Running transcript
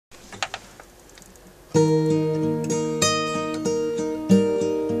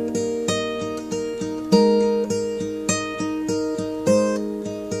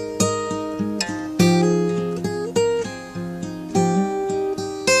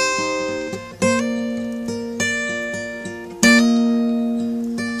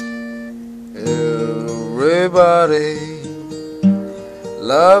Everybody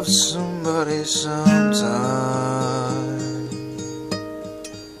loves somebody sometime.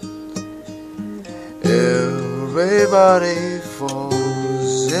 Everybody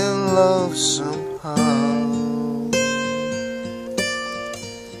falls in love somehow.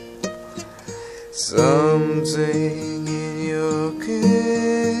 Something in your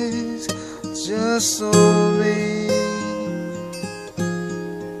kiss just told me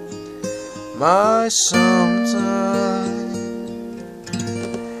my sometime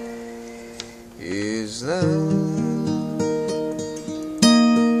is love.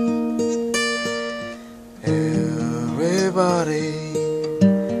 Everybody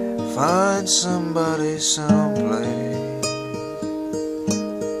find somebody someplace.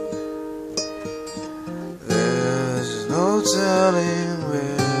 There's no telling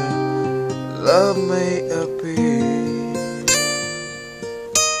where love may appear.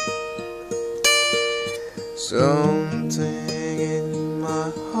 Something in my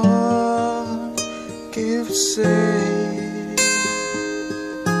heart keeps saying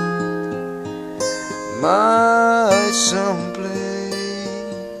my someplace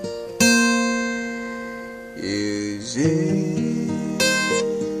is it.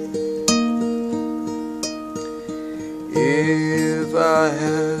 If I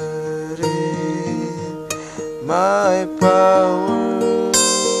had it in my power,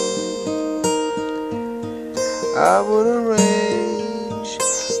 I would arrange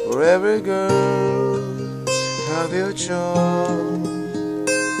for every girl to have your charm.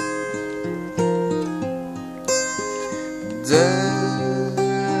 Then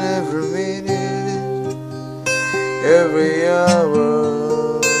every minute, every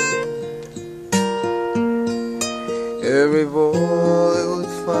hour, every boy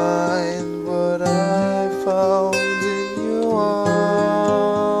would find what I found in your arms.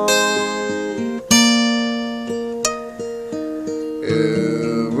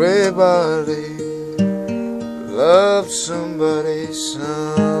 Everybody loves somebody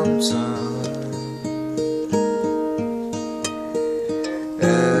sometime.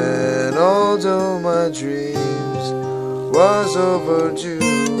 And although my dreams was overdue,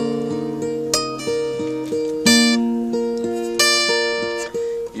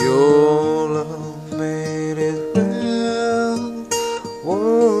 your love made it well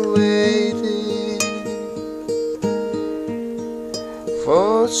worth waiting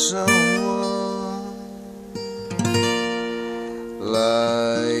for someone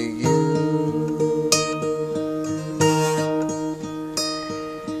like you.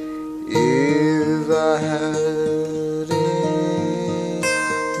 If I had in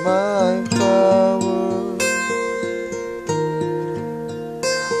my power,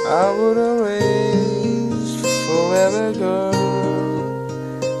 I would arrange for every girl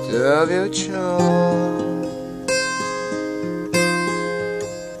to have your charm.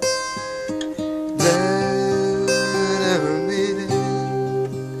 Then every minute,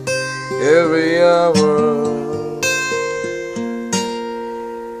 every hour,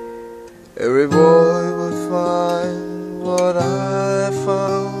 every boy would find what I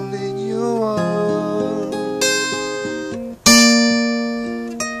found in your arms.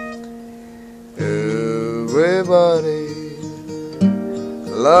 Everybody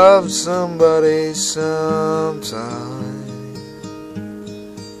loves somebody sometime.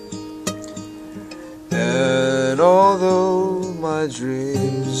 And although my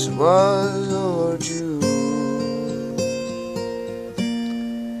dreams was overdue,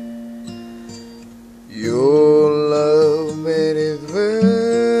 your love made it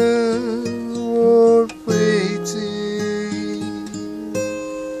well worth waiting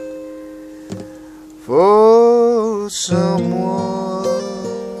for someone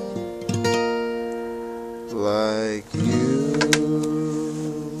like you.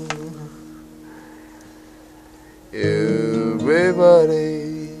 Everybody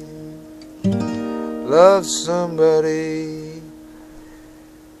loves somebody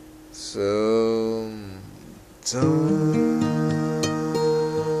sometime.